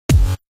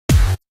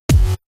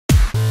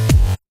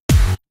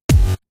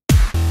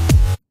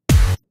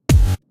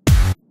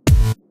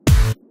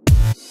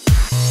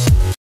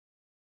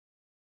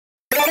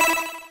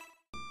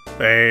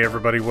Hey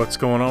everybody, what's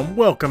going on?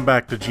 Welcome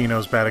back to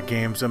Geno's Bad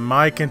Games and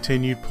my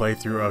continued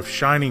playthrough of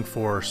Shining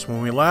Force.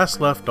 When we last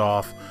left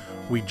off,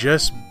 we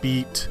just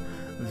beat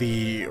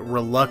the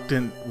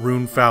reluctant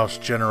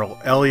Runefaust General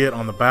Elliot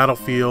on the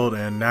battlefield,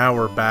 and now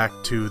we're back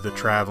to the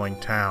traveling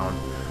town.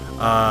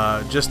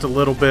 Just a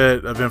little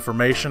bit of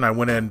information. I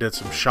went in and did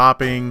some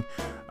shopping.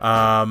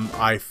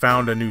 I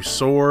found a new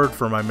sword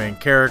for my main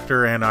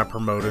character, and I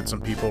promoted some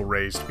people,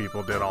 raised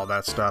people, did all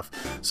that stuff.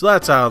 So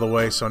that's out of the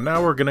way, so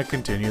now we're going to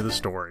continue the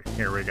story.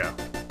 Here we go.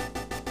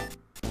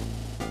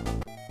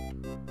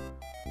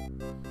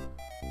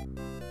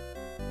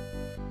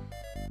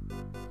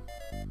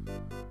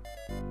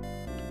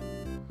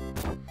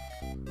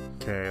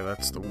 Okay,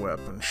 that's the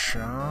weapon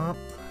shop.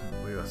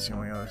 I believe that's the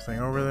only other thing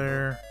over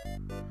there.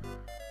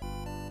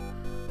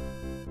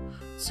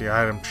 It's the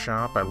item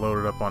shop. I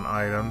loaded up on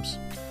items.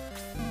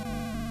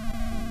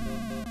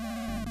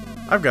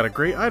 I've got a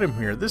great item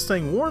here. This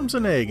thing warms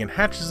an egg and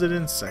hatches it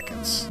in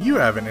seconds. You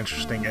have an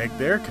interesting egg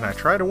there. Can I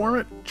try to warm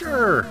it?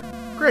 Sure.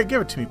 Great,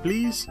 give it to me,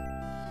 please.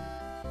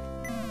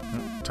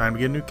 Time to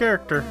get a new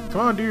character.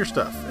 Come on, do your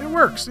stuff. It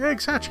works. The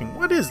egg's hatching.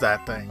 What is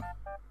that thing?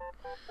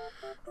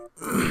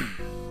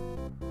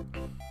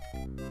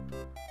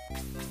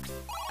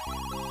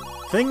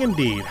 Thing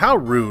indeed. How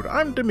rude.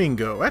 I'm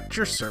Domingo, at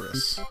your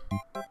service.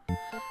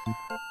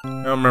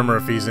 I don't remember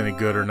if he's any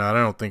good or not.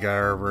 I don't think I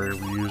ever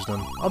used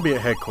him. I'll be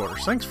at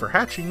headquarters. Thanks for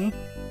hatching me.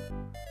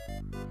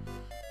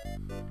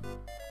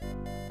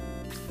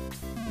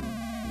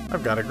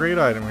 I've got a great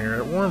item here.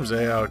 It warms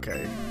egg.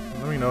 Okay.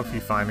 Let me know if you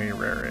find any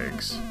rare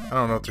eggs. I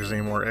don't know if there's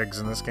any more eggs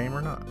in this game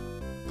or not.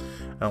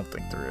 I don't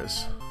think there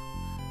is.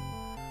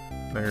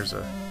 There's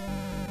a...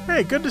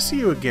 Hey, good to see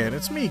you again.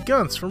 It's me,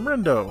 Gunts from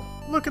Rindo.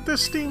 Look at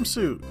this steam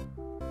suit.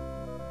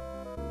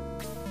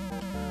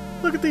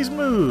 Look at these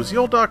moves! The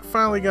old doc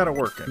finally got it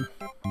working.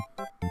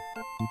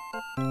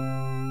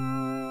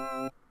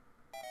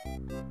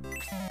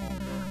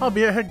 I'll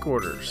be at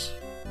headquarters.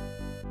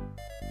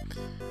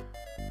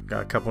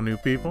 Got a couple new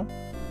people,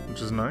 which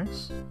is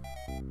nice.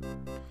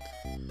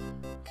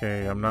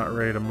 Okay, I'm not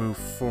ready to move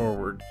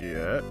forward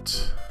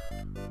yet.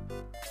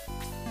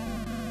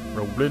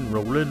 Rolling,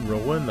 rolling,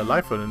 rolling. The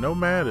life of a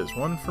nomad is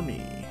one for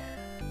me.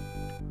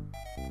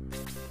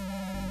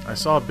 I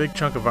saw a big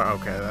chunk of...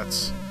 Okay,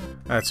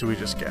 that's who we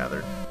just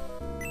gathered.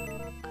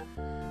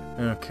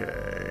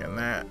 Okay, and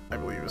that, I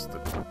believe, is the...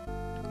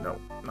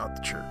 No, not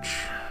the church.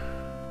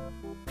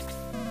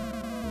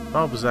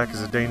 Balbazak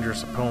is a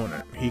dangerous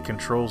opponent. He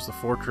controls the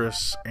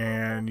fortress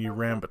and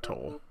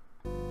Urambatol.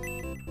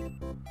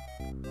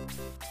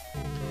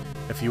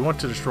 If you want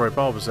to destroy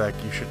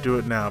Balbazak, you should do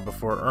it now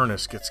before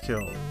Ernest gets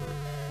killed.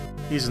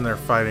 He's in there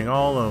fighting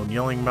all alone,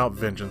 yelling about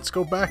vengeance.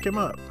 Go back him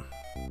up!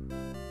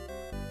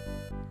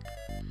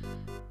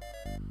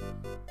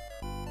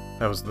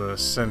 That was the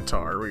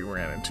centaur we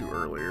ran into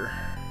earlier.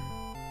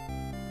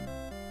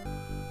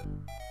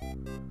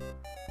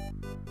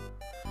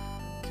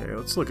 Okay,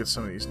 let's look at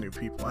some of these new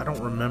people. I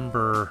don't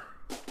remember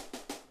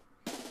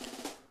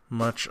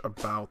much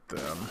about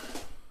them.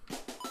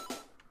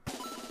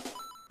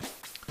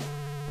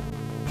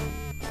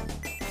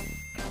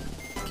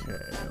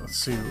 Okay, let's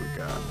see what we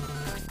got.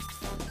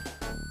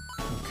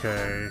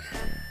 Okay.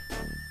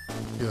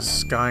 He's a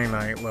Sky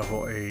Knight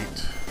level 8.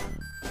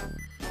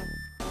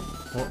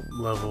 What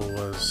level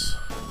was...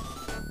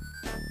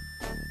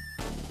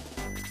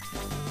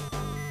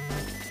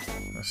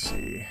 Let's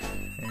see.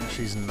 And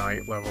she's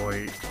Knight level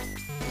 8.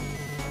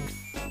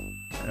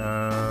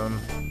 I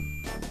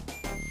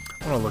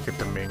want to look at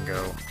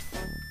Domingo.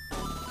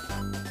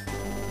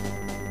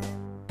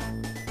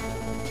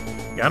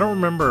 Yeah, I don't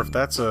remember if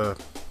that's a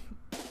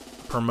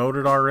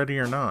promoted already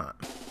or not.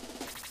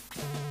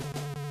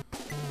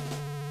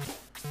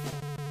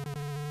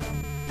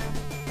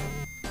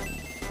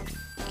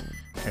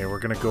 Okay, we're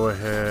gonna go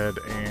ahead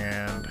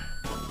and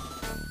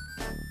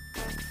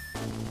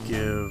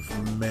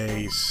give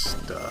May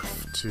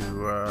stuff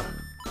to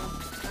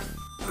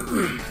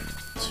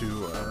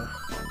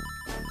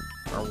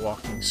our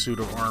walking suit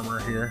of armor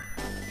here.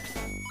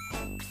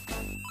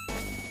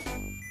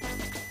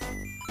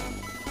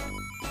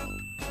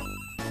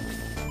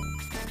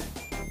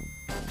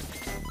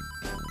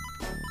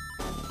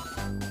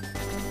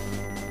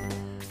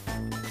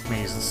 I mean,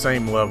 he's the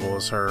same level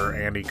as her,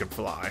 and he can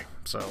fly,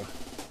 so.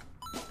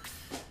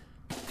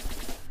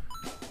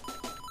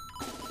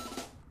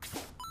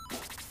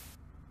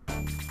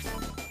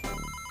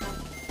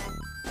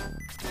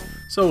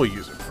 So we'll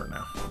use it for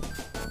now.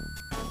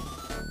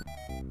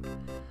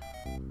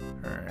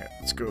 Alright,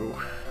 let's go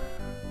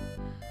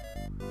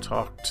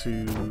talk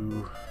to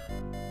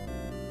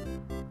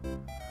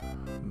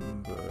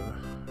the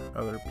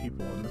other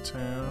people in the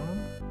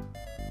town.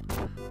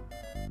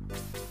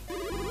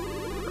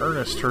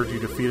 Ernest heard you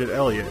defeated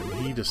Elliot, and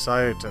he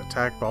decided to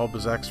attack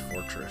Balbazak's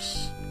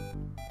fortress.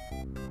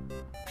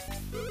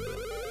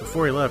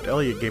 Before he left,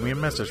 Elliot gave me a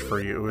message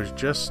for you.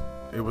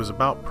 It was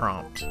about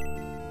Prompt.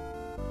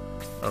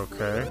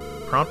 Okay.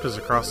 Prompt is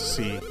across the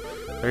sea.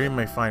 There you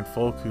may find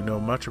folk who know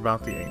much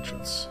about the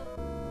ancients.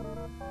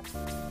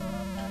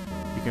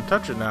 You can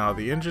touch it now.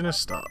 The engine is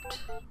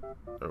stopped.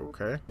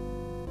 Okay.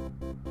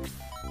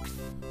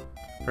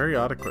 Very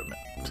odd equipment.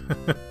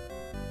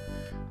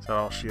 Is that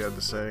all she had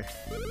to say?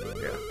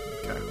 Yeah,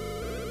 okay.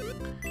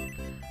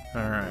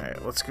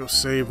 Alright, let's go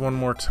save one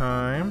more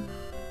time.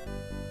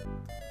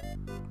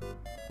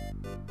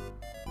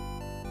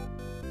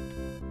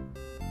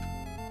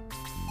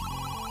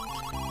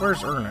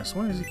 Where's Ernest?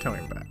 When is he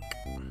coming back?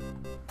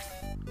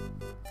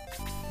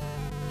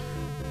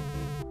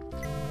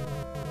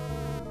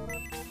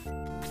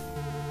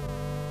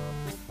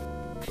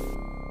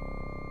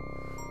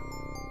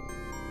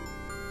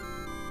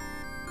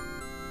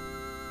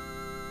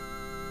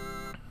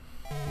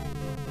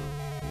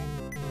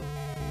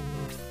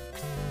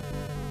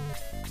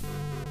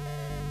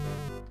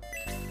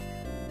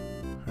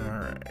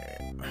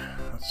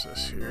 What's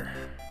this here?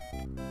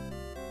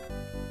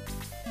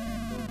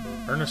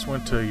 Ernest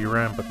went to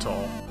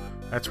Urambatol.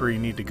 That's where you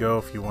need to go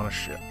if you want a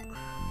ship.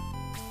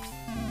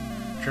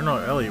 General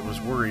Elliot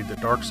was worried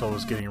that Dark Soul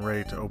was getting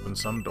ready to open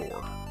some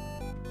door.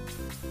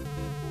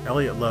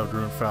 Elliot loved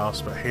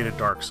Runefaust but hated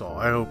Dark Soul.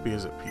 I hope he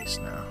is at peace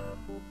now.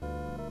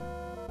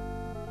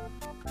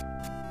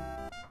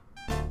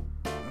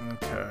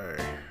 Okay.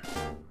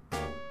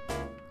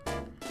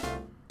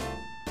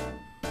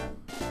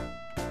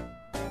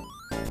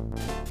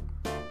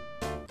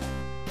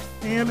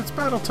 And it's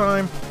battle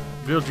time.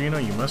 Real Geno,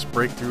 you must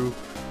break through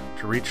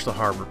to reach the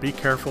harbor. Be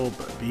careful,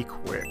 but be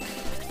quick.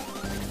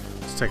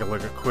 Let's take a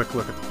quick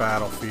look at the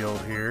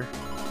battlefield here.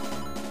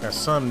 Got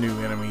some new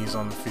enemies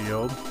on the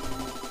field.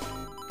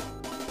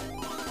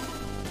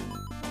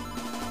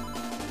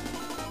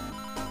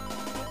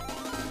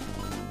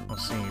 Don't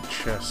see any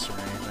chests or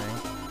anything.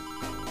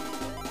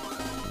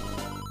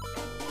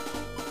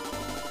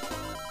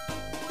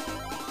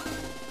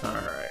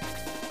 Alright.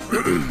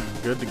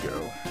 Good to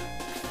go.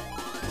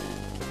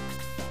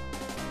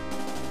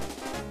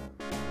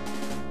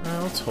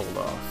 Let's hold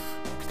off.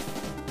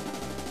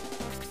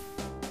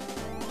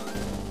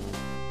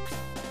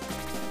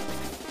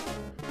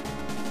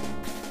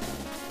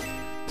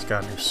 He's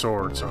got a new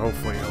sword, so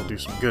hopefully he'll do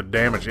some good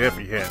damage if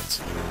he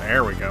hits.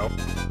 There we go.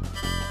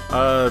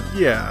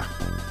 Yeah.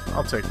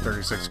 I'll take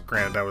 36.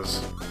 Granted, that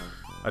was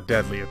a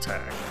deadly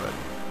attack, but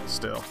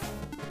still.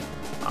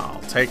 I'll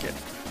take it.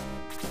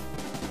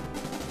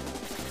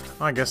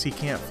 I guess he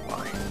can't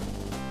fly.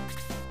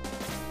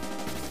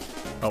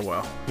 Oh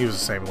well, he was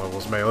the same level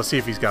as me. Let's see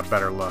if he's got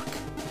better luck.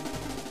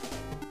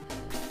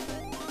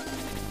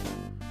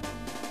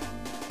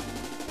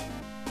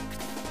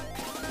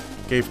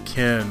 Gave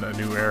Ken a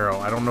new arrow.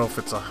 I don't know if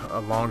it's a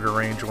longer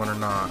range one or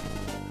not.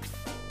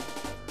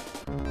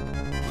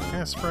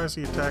 Kinda surprised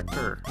he attacked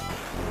her.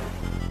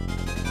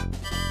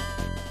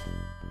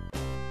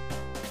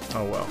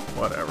 Oh well,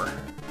 whatever.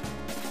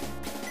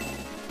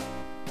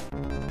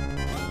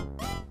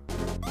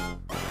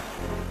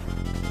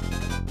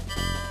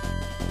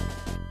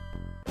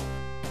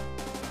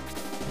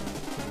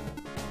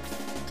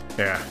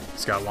 Yeah,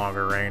 he's got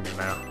longer range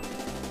now.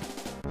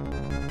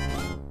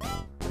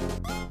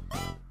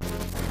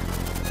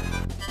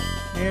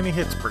 And he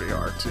hits pretty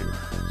hard too,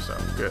 so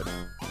good.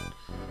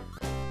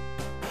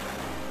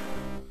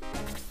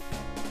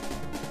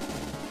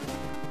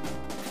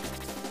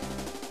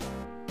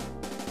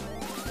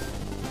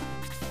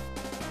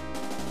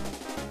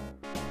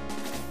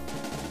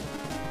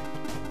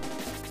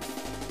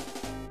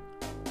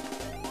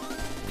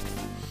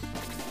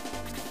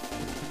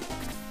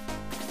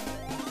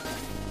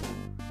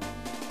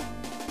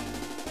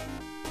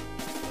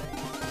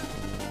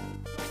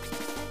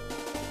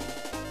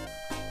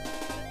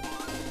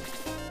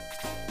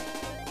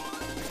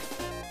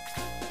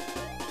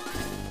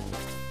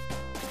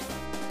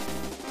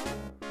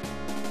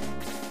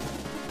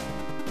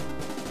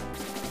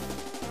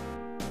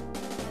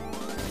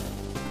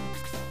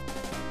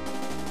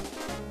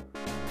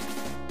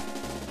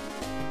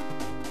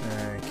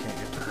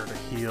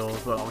 Heal,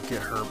 but I'll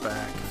get her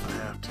back if I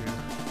have to.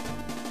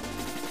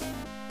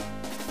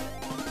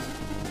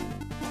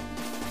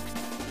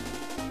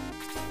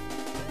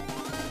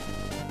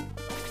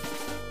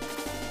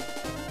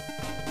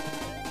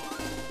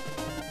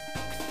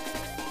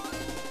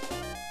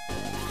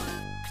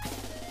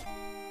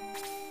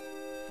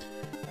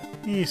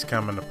 He's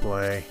coming to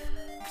play.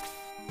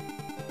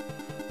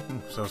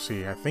 So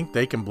see, I think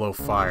they can blow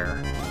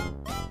fire.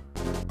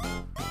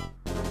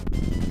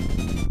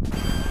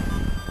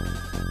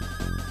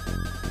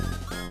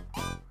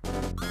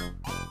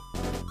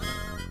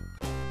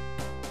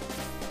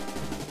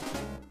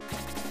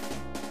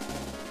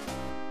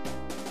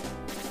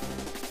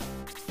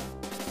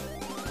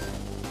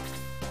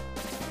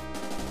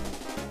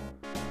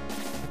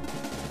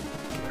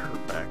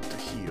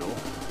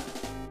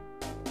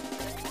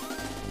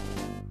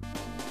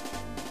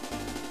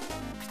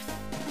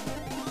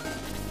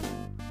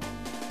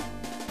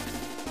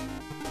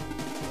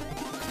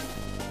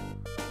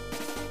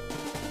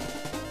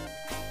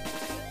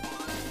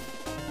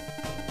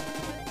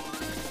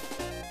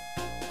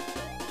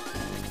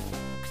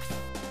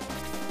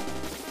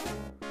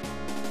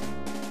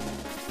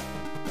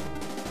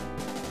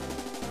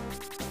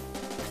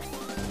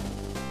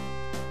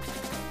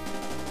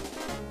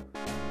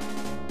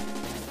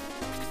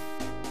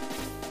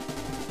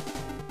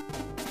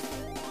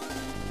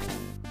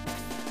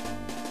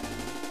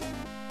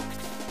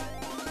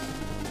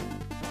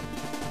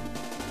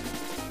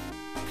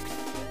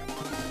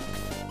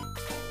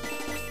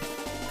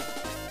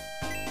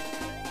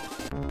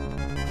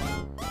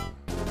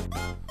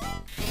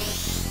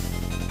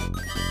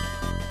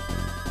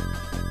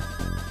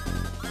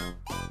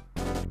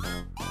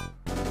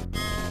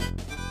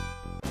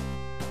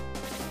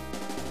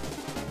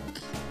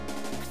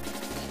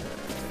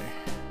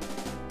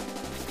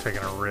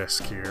 taking a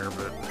risk here,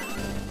 but...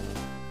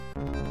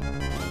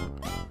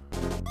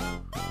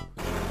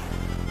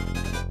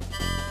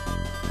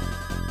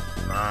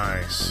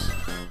 Nice.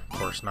 Of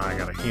course, now I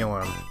gotta heal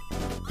him.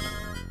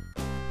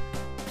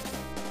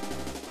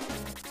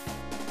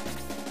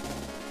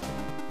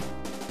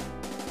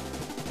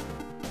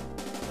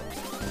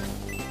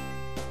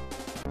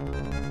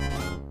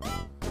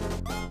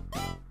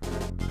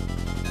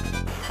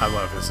 I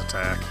love his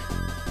attack.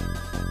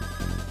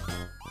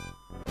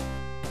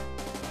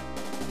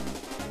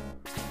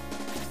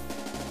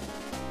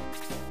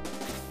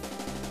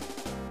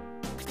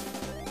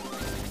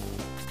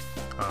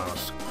 I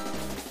was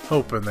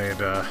hoping they'd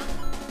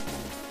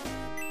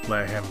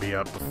let him be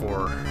up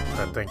before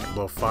that thing could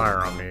blow fire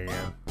on me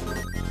again.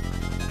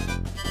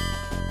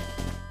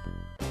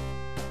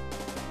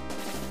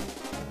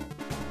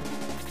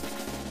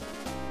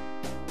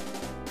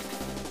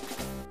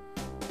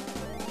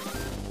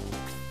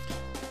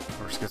 Of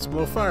course, gets to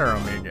blow fire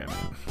on me again.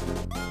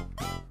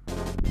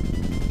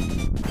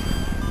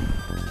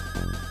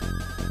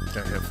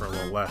 Got hit for a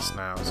little less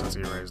now since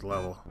he raised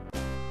level.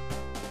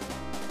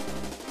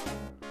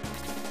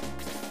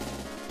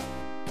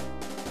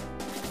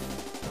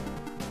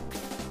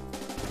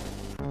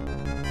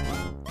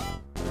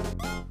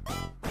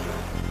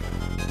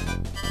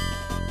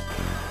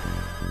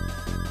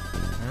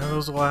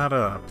 Those will add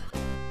up.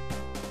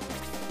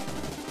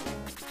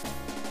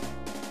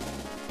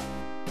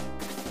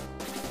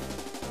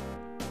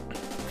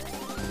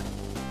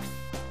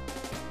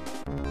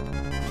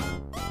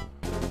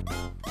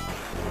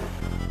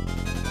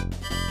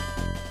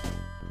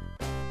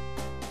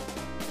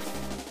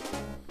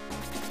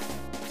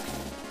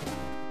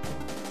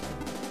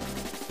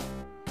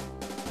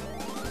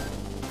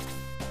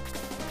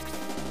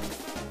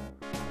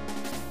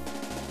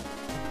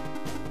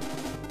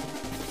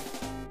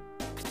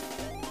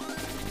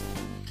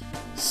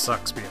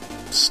 Sucks being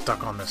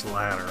stuck on this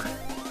ladder.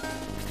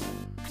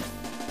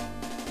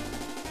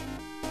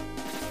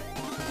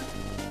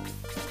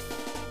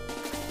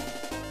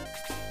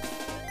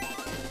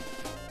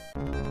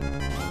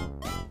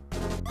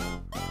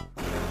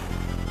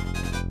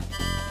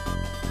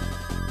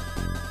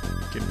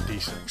 Getting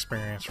decent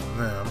experience from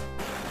them.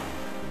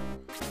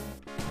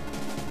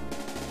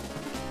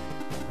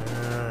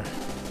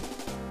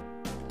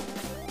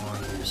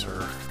 I'll use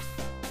her.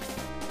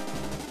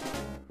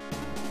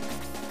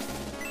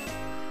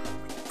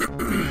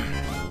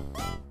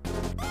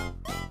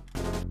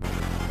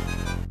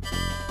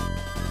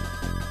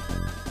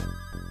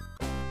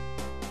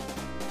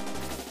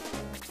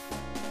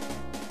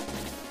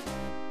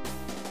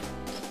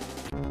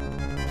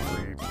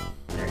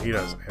 Yeah, he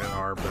doesn't hit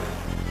hard, but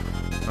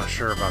I'm not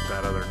sure about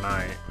that other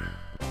knight.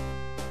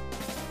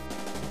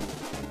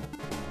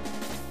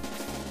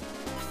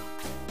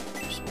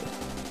 Just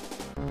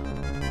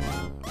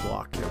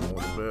block him a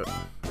little bit.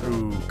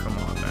 Ooh, come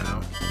on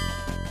now.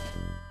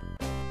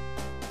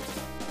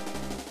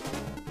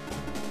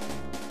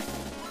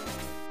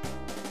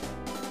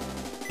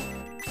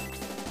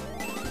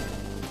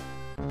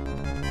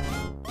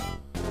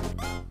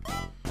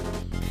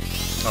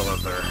 I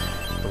love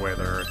the way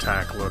their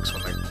attack looks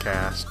when they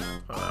cast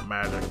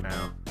magic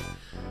now.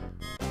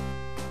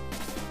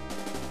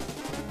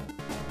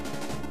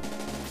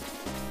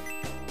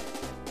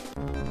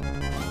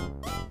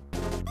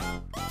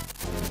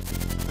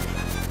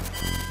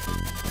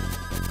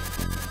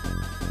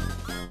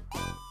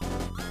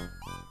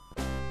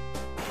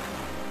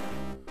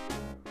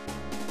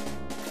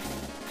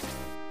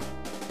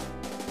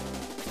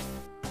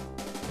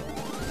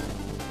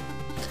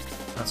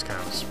 That's kind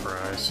of a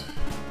surprise.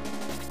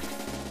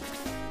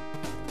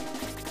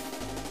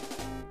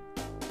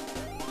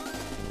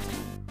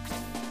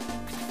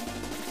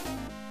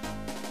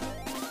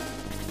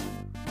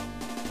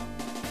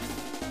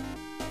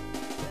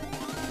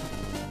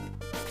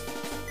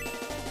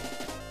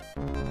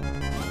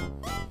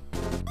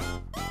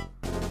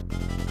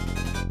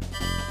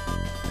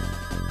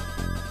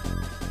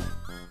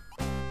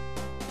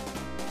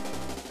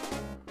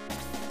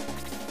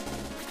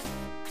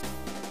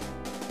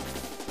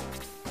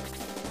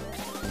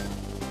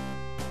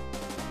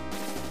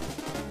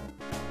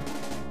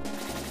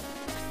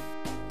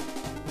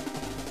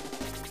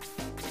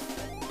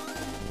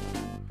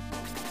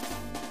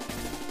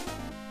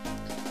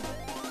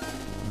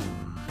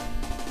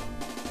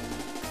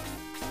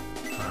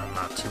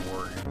 Not too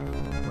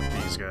worried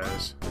with these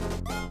guys.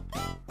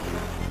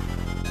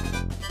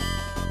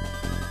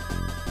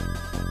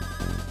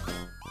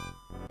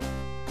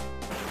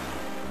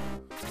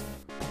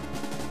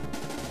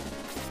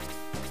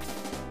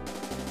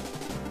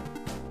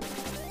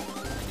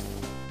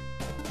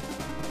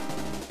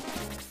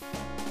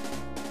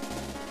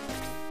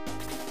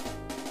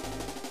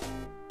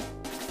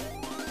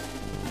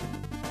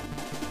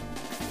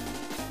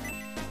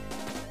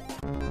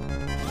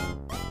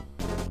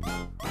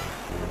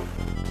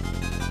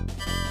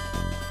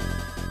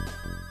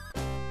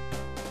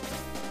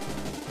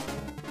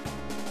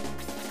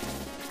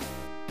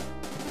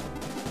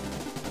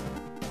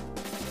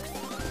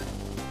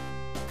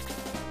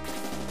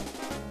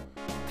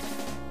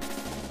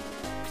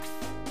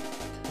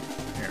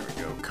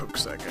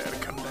 force that guy to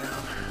come down.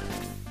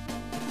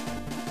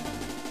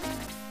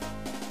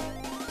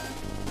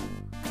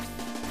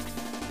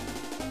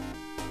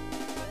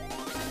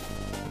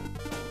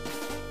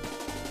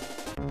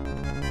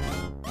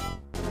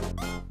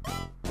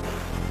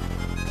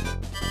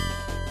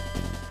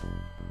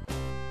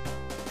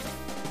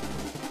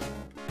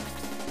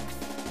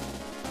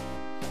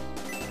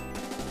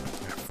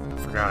 I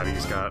forgot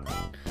he's got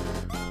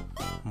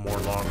more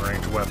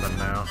long-range weapon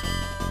now.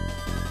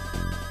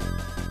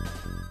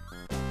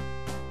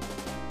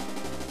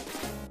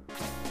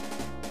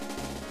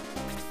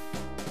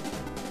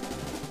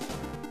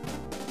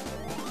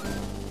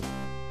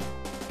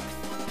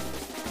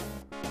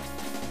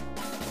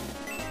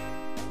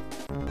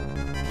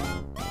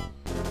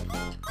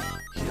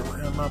 Heal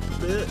him up a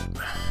bit.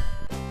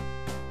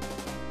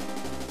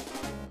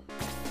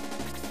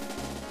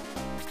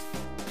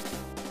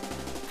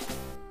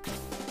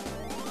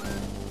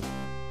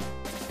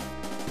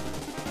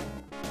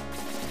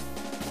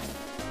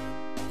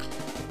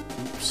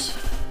 Oops.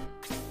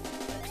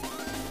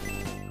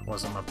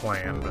 Wasn't my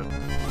plan, but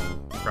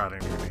probably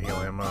need to heal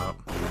him up.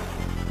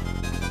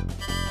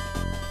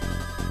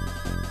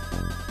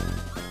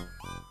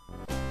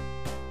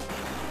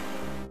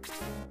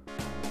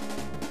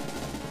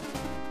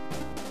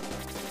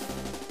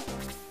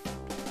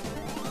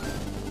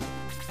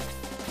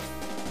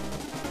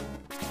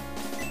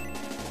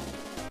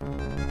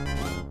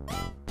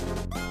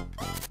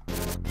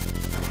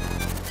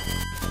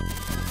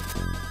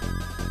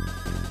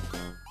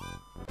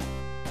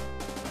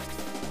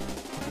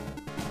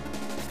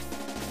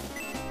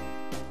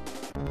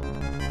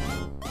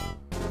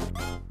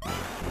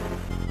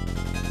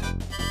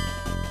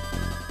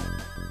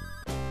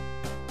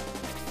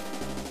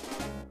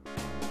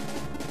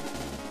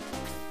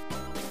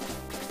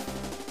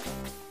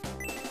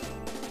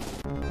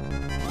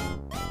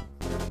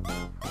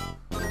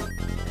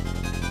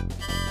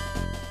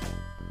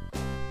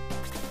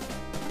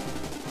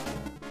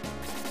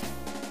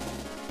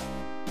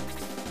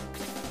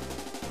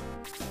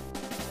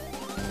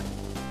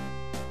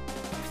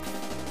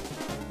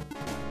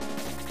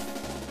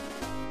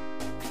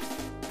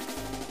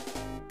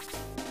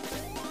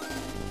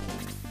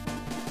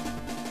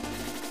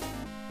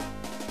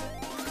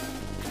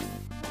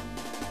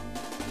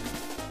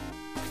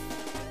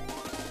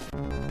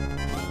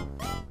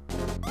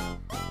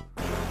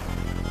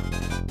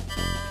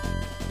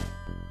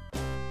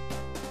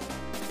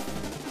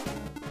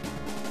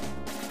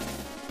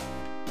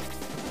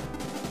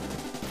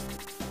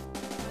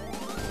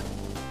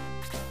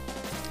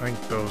 I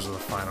think those are the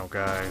final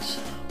guys.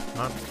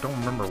 I don't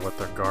remember what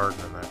they're guarding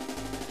in that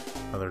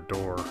other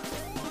door.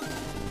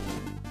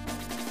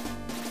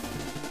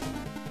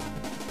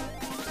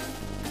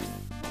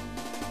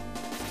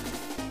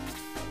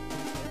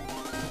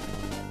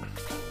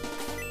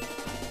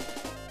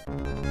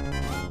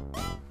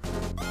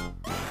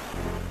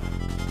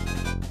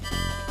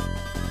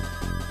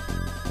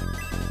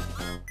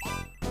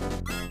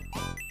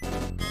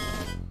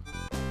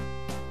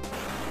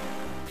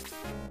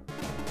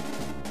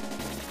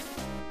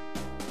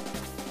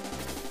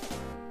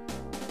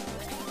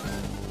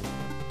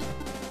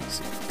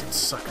 See if we can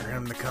sucker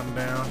him to come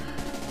down.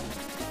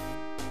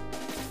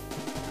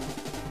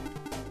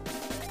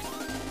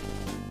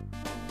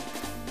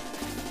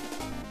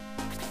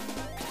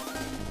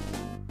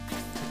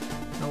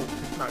 Nope,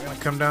 not gonna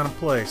come down and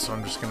play, so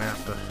I'm just gonna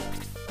have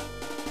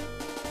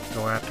to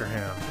go after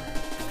him.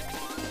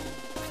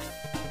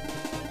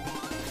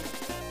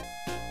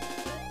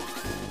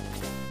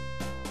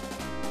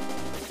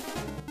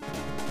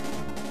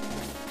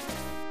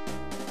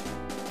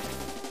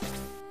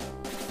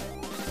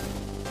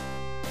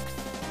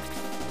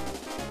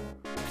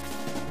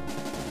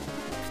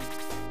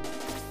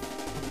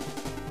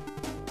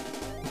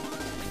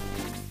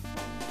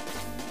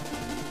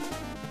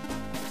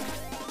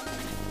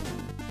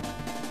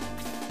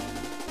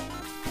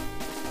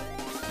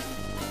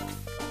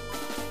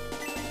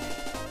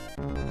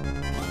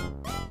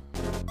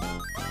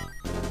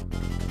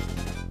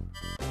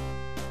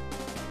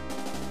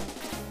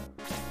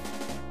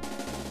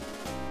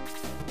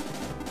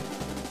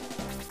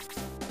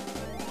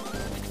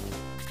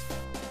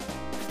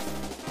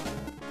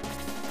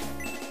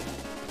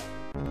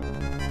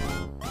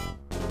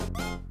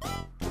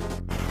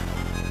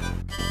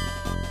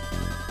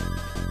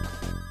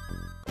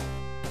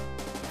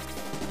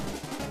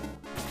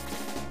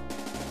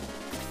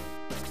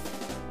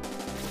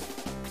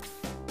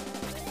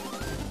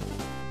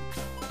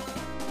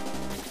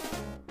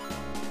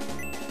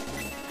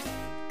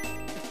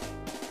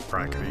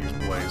 Probably could have used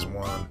Blaze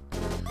 1.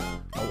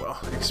 Oh well,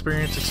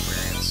 experience,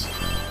 experience.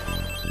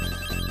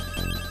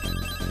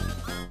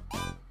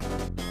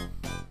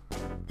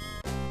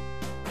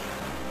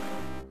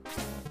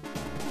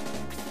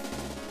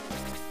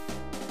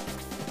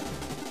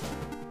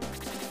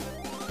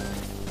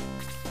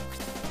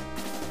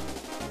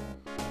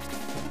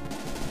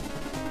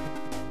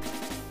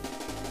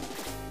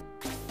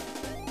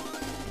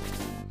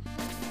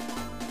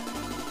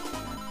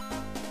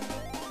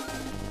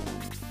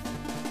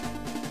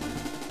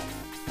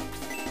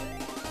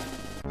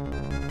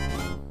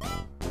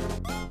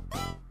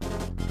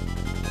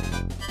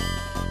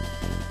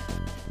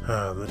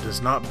 That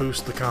does not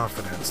boost the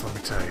confidence, let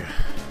me tell you.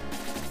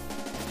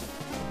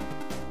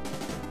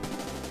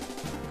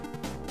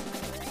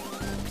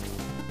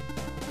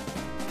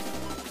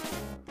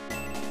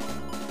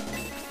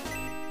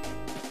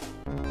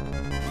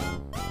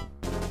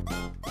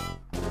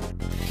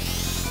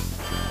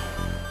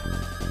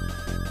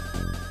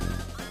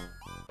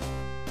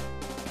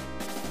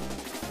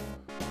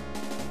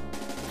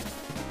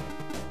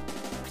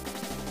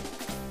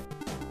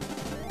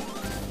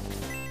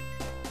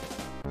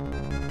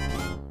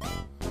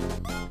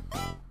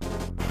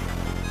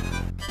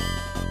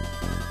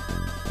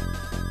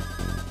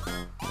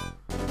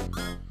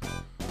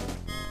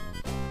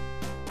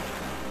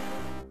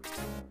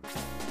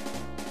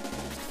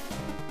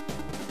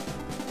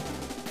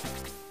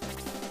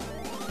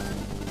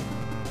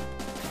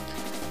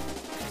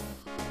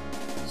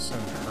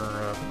 Send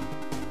her up.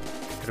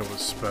 Hit it with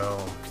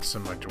spell.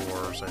 Send my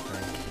dwarves, I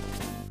think.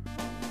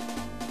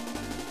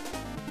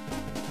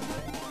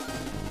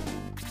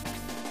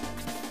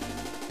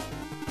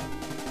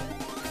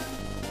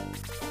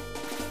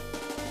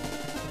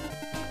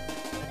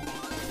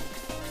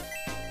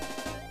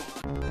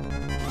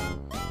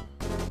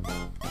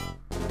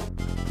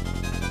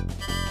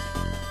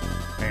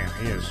 Man,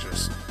 he is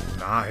just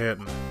not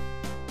hitting.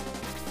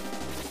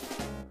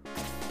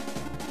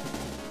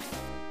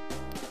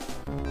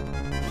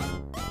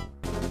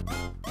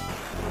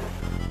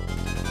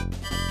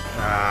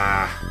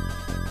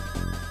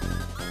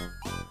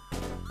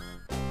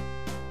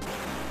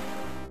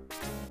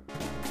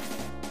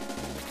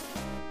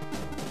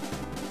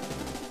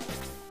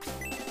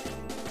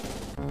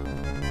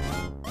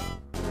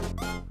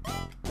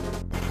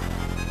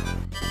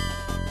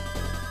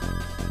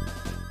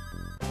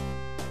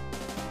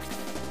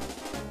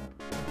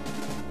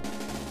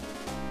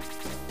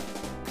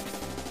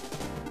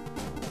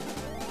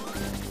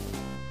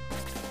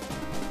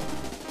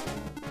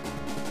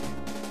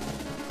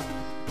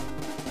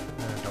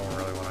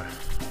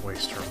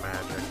 Waste her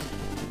magic.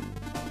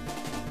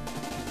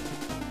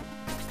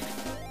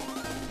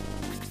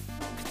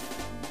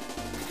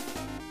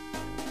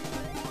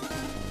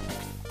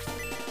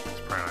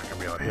 It's probably not gonna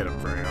be able to hit him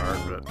very hard,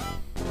 but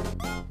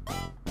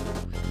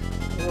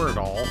or at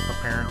all,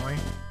 apparently.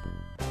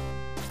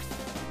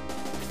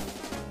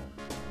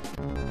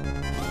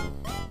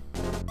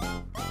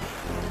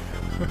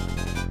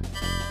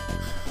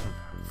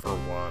 For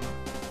one.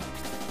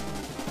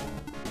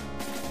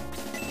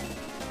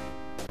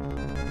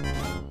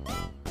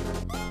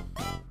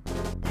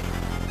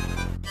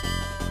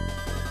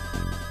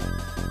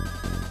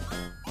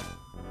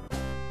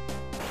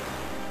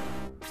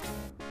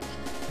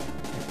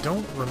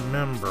 Don't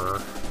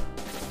remember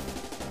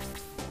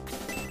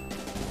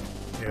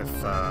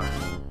if I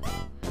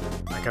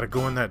gotta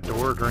go in that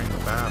door during the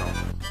battle.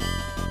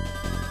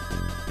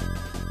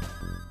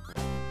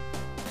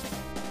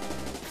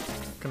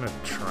 I'm gonna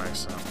try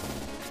some.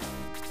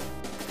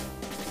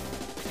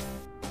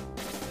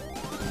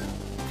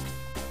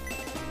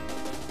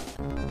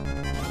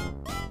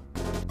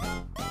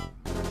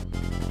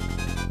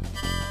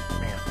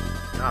 Man,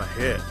 gotta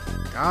hit.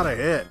 Gotta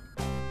hit.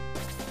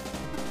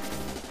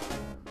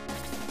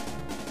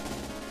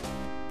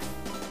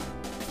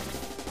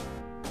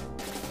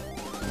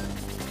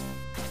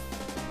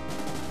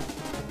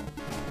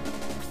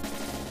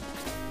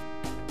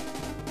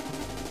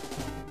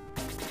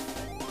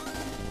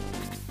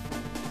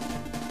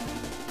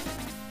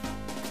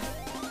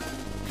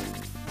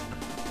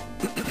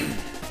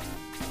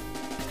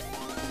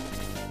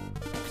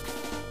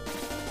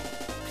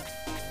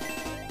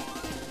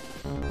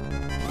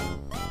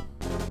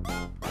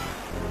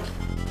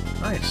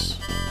 Nice.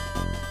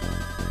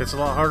 It's a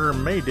lot harder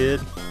than May did.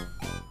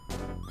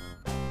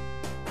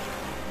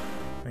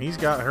 And he's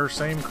got her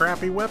same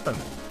crappy weapon.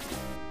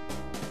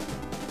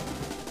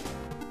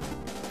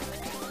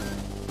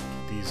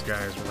 Get these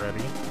guys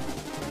ready.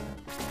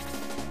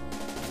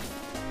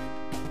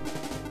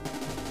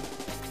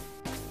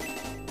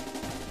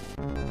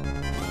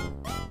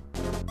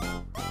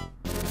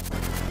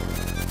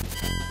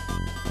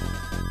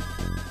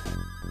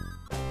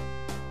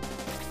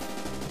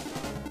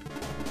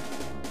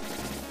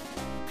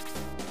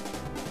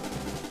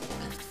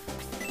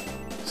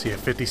 See it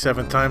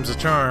 57 times the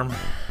charm.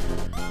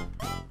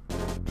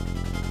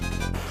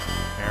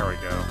 There we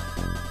go.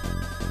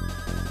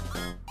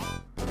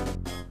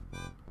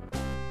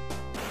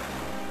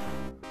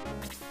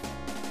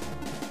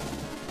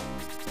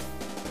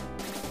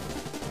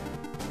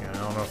 Yeah, I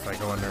don't know if I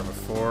go in there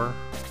before.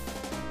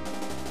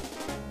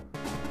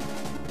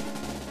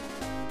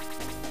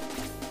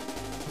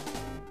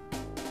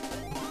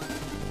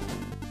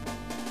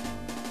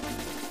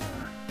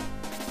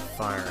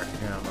 Fire at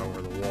him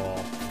over the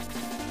wall.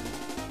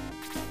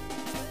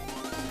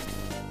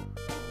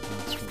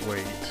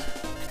 Wait.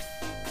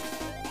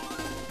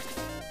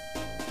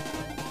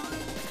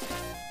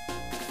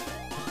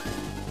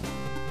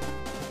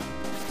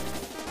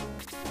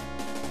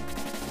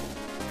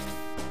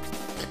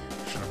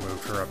 Should have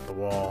moved her up the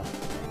wall.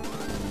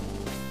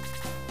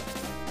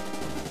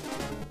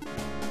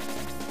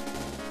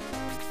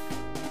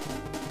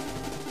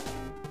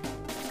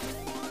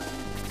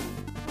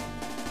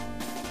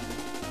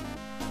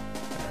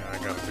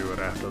 do it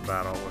after the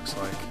battle, it looks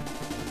like.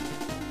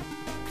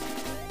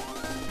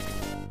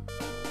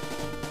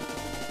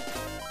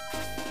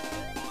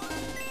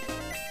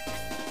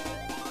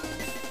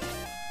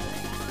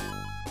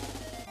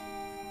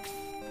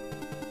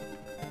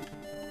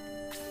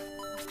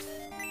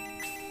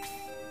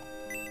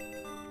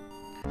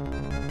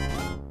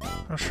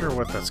 Not sure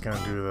what that's gonna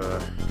do to the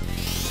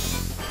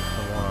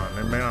one.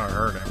 It may not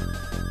hurt him.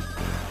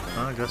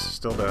 I guess it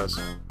still does.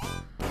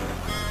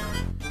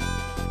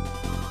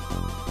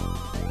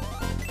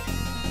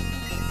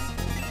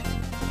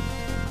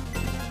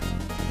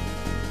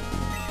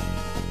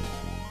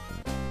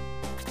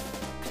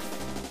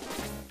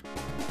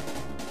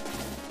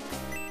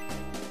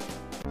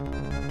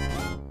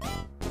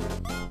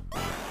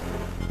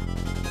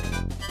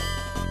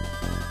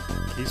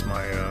 He's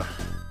my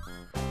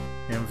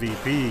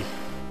MVP.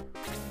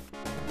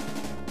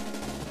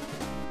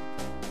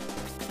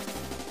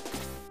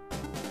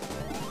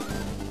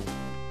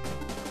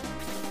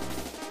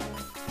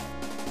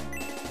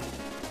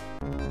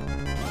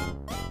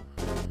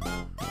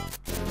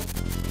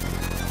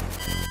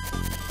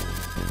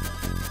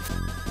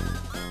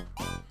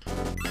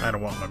 I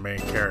don't want my main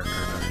character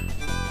to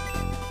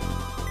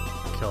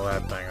kill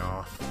that thing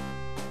off.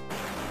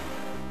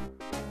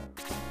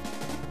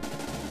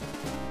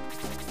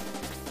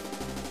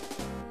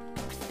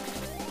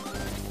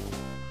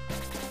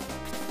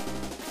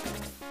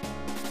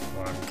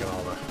 Want him to get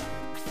all the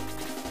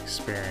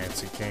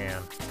experience he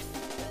can.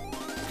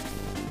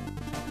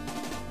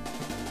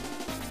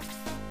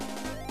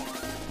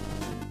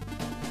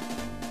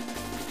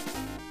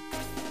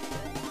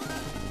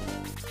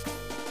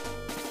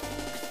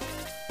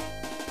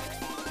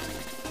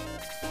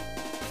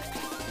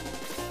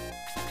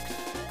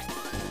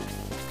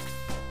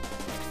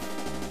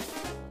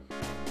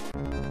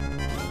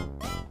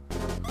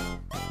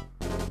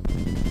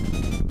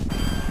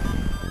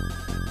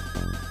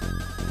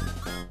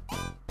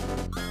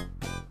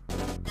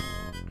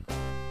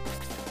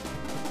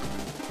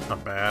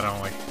 Not bad, I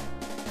only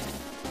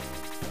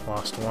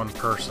lost one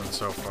person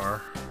so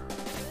far.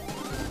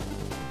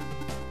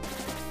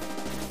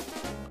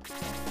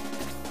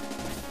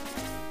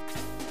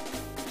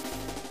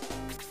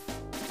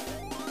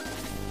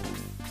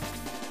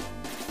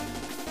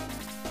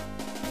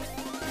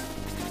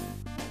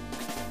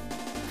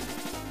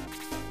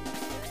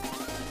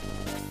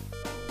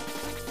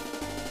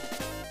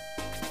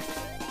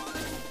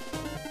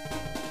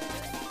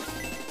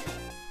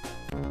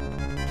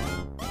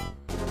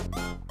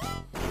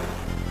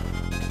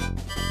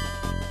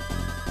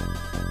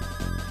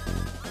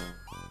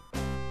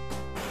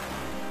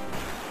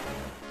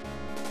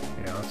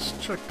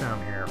 Let's check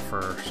down here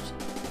first.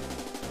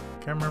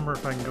 Can't remember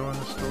if I can go in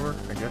this door.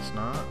 I guess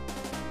not.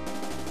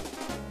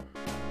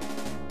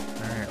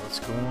 Alright, let's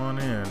go on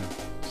in.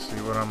 See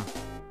what I'm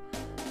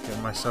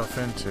getting myself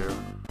into.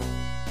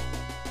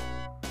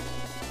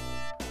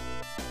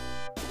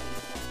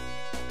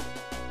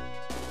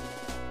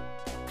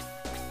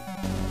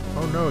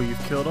 Oh no,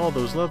 you've killed all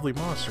those lovely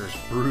monsters,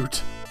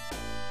 brute.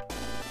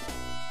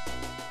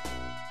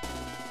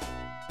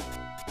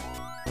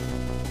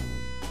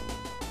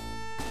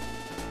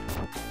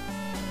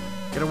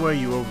 Get away,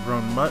 you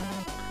overgrown mutt.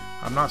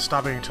 I'm not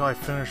stopping until I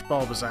finish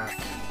Balbazak.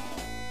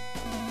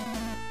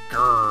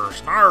 Grrr,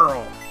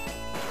 snarl!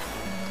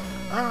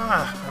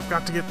 Ah, I've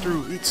got to get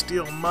through. Eat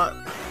steel, mutt.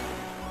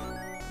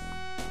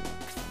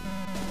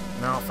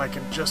 Now if I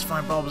can just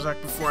find Balbazak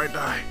before I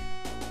die.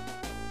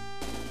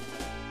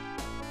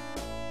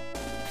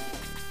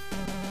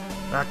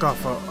 Back off,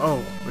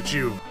 oh, but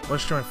you.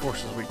 Let's join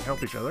forces. We can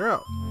help each other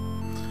out.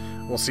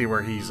 We'll see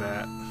where he's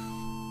at.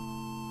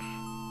 And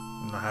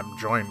I'll have him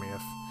join me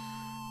if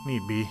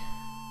need be.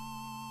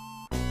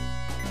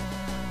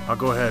 I'll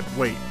go ahead.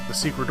 Wait, the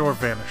secret door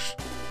vanished.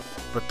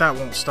 But that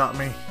won't stop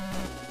me.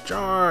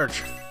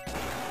 Charge!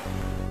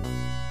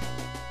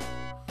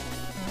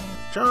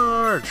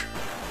 Charge!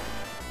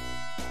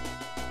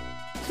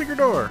 Secret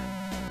door!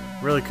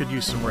 Really could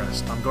use some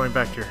rest. I'm going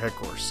back to your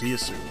headquarters. See you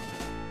soon.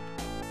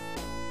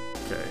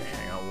 Okay,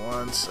 hang on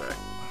one sec.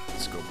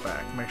 Let's go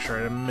back. Make sure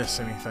I didn't miss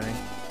anything.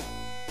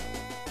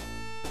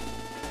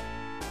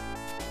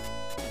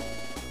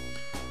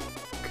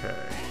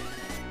 Okay.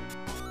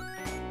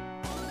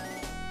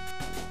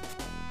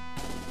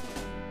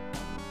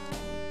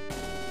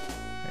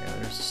 Yeah,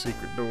 there's the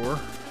secret door.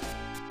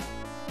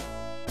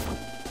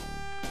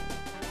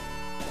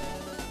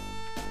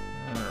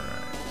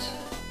 Alright.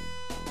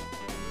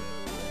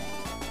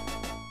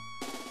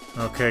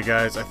 Okay,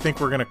 guys, I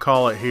think we're going to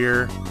call it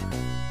here.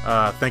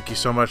 Thank you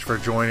so much for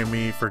joining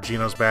me for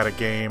Geno's Bad at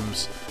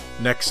Games.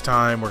 Next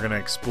time, we're going to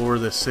explore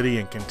this city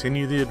and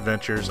continue the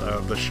adventures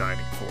of the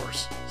Shining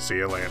Force. See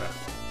you later.